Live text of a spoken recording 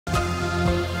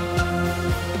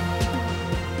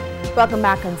Welcome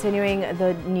back. Continuing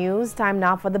the news, time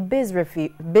now for the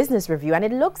business review, and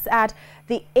it looks at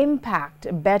the impact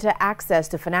better access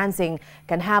to financing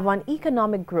can have on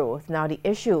economic growth. Now, the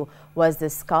issue was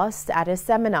discussed at a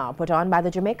seminar put on by the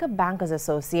Jamaica Bankers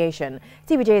Association.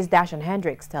 TVJ's Dashan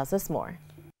Hendricks tells us more.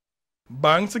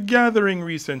 Banks gathering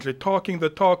recently talking the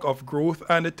talk of growth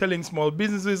and telling small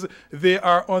businesses they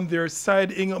are on their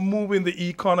side in moving the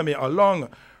economy along.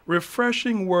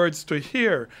 Refreshing words to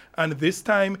hear, and this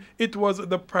time it was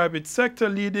the private sector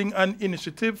leading an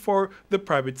initiative for the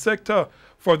private sector.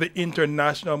 For the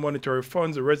International Monetary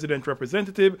Fund's resident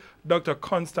representative, Dr.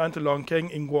 Constant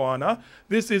Longkeng Ingwana,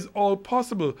 this is all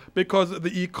possible because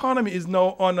the economy is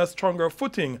now on a stronger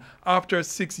footing after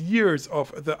 6 years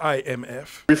of the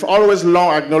IMF. We've always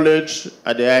long acknowledged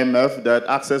at the IMF that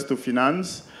access to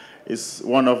finance is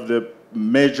one of the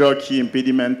major key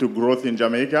impediments to growth in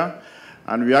Jamaica.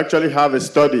 And we actually have a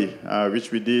study,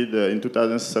 which we did in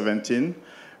 2017,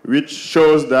 which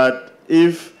shows that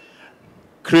if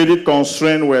credit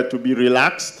constraints were to be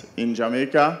relaxed in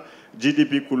Jamaica,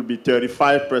 GDP could be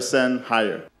 35%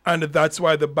 higher. And that's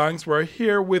why the banks were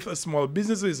here with small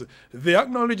businesses. They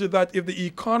acknowledge that if the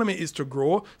economy is to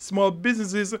grow, small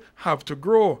businesses have to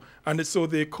grow. And so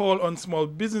they call on small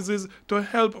businesses to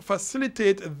help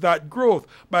facilitate that growth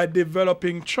by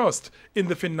developing trust in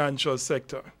the financial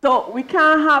sector. So we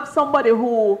can't have somebody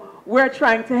who we're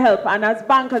trying to help, and as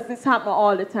bankers this happens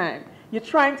all the time. You're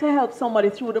trying to help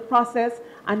somebody through the process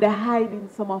and they're hiding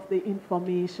some of the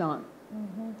information.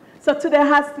 So today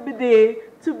has to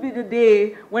be the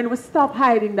day when we stop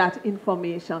hiding that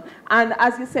information. And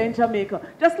as you say in Jamaica,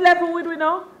 just level with we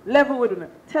now, level with we.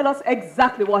 Tell us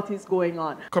exactly what is going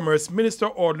on. Commerce Minister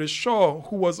Audley Shaw,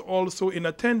 who was also in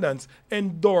attendance,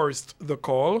 endorsed the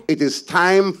call. It is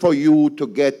time for you to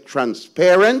get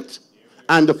transparent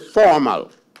and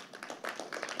formal.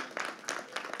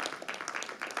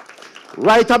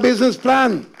 Write a business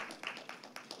plan.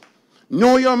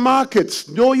 Know your markets,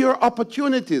 know your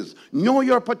opportunities, know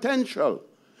your potential.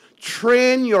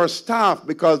 Train your staff,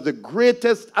 because the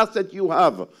greatest asset you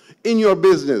have in your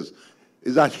business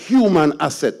is a human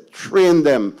asset. Train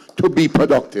them to be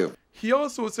productive. He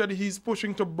also said he's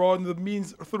pushing to broaden the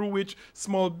means through which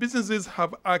small businesses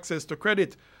have access to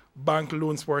credit. Bank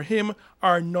loans for him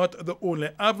are not the only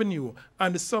avenue,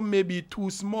 and some may be too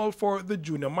small for the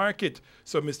junior market.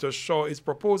 So Mr. Shaw is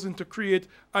proposing to create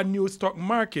a new stock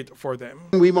market for them.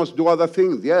 We must do other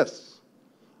things, yes.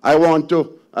 I want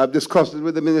to discuss it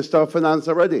with the Minister of Finance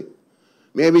already.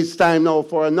 Maybe it's time now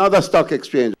for another stock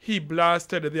exchange. He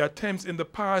blasted the attempts in the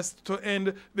past to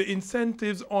end the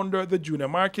incentives under the junior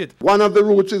market. One of the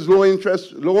routes is low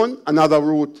interest loan, another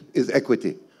route is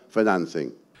equity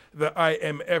financing. The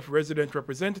IMF resident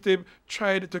representative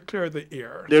tried to clear the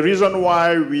air. The reason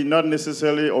why we're not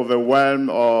necessarily overwhelmed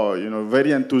or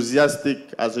very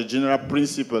enthusiastic as a general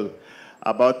principle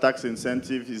about tax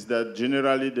incentives is that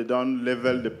generally they don't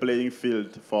level the playing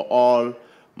field for all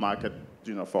market,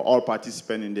 for all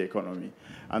participants in the economy.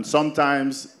 And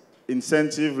sometimes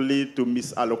incentives lead to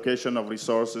misallocation of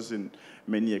resources in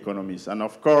many economies. And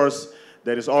of course,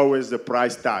 there is always the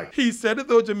price tag. He said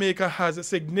though Jamaica has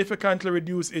significantly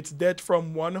reduced its debt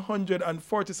from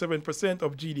 147%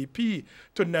 of GDP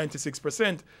to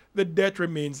 96%, the debt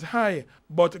remains high,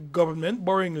 but government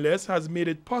borrowing less has made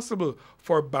it possible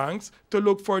for banks to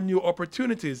look for new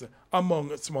opportunities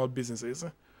among small businesses.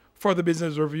 For the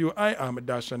Business Review, I am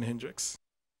Dashan Hendricks.